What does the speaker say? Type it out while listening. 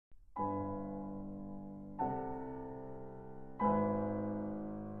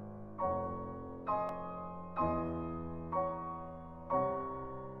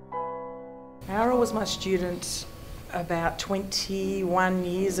was my student about 21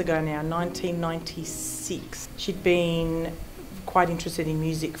 years ago now, 1996. She'd been quite interested in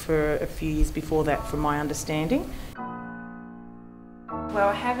music for a few years before that, from my understanding.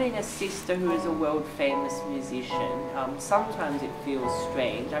 Well, having a sister who is a world-famous musician, sometimes it feels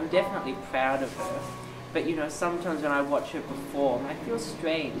strange. I'm definitely proud of her, but you know, sometimes when I watch her perform, I feel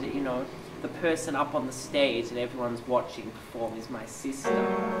strange that, you know, the person up on the stage that everyone's watching perform is my sister.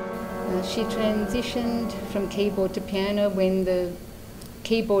 She transitioned from keyboard to piano when the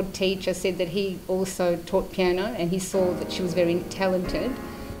keyboard teacher said that he also taught piano and he saw that she was very talented.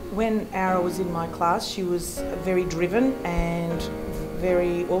 When Ara was in my class, she was very driven and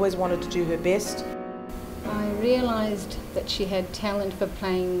always wanted to do her best. I realised that she had talent for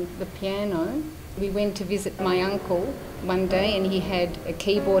playing the piano. We went to visit my uncle one day and he had a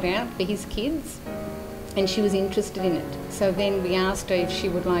keyboard out for his kids and she was interested in it. So then we asked her if she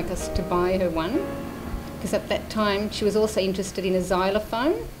would like us to buy her one, because at that time she was also interested in a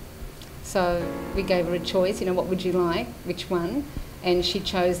xylophone. So we gave her a choice, you know, what would you like, which one? And she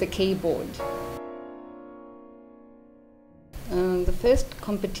chose the keyboard. The first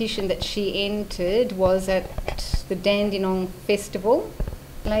competition that she entered was at the Dandenong Festival.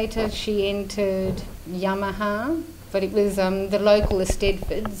 Later she entered Yamaha, but it was the local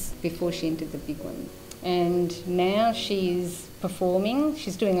Eisteddfods before she entered the big one. And now she's performing.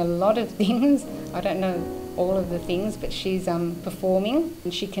 She's doing a lot of things. I don't know all of the things, but she's performing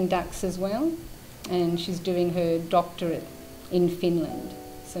and she conducts as well. And she's doing her doctorate in Finland.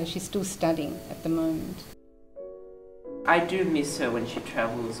 So she's still studying at the moment. I do miss her when she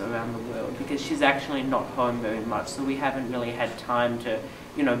travels around the world because she's actually not home very much, so we haven't really had time to,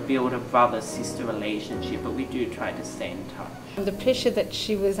 you know, build a brother-sister relationship, but we do try to stay in touch. The pressure that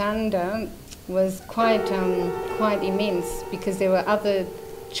she was under was quite immense because there were other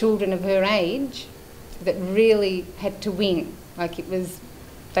children of her age that really had to win. Like it was,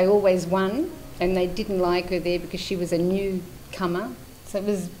 they always won and they didn't like her there because she was a newcomer. So it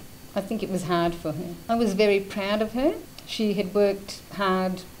was, I think it was hard for her. I was very proud of her. She had worked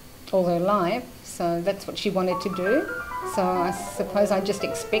hard all her life, so that's what she wanted to do. So I suppose I just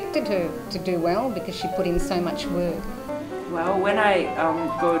expected her to do well because she put in so much work. Well, when I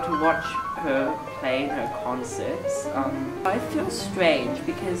go to watch her play in her concerts, I feel strange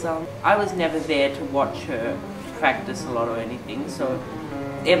because I was never there to watch her practice a lot or anything. So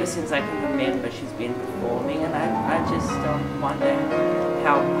ever since I can remember, she's been performing, and I just wonder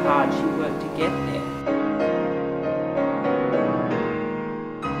how hard she worked to get there.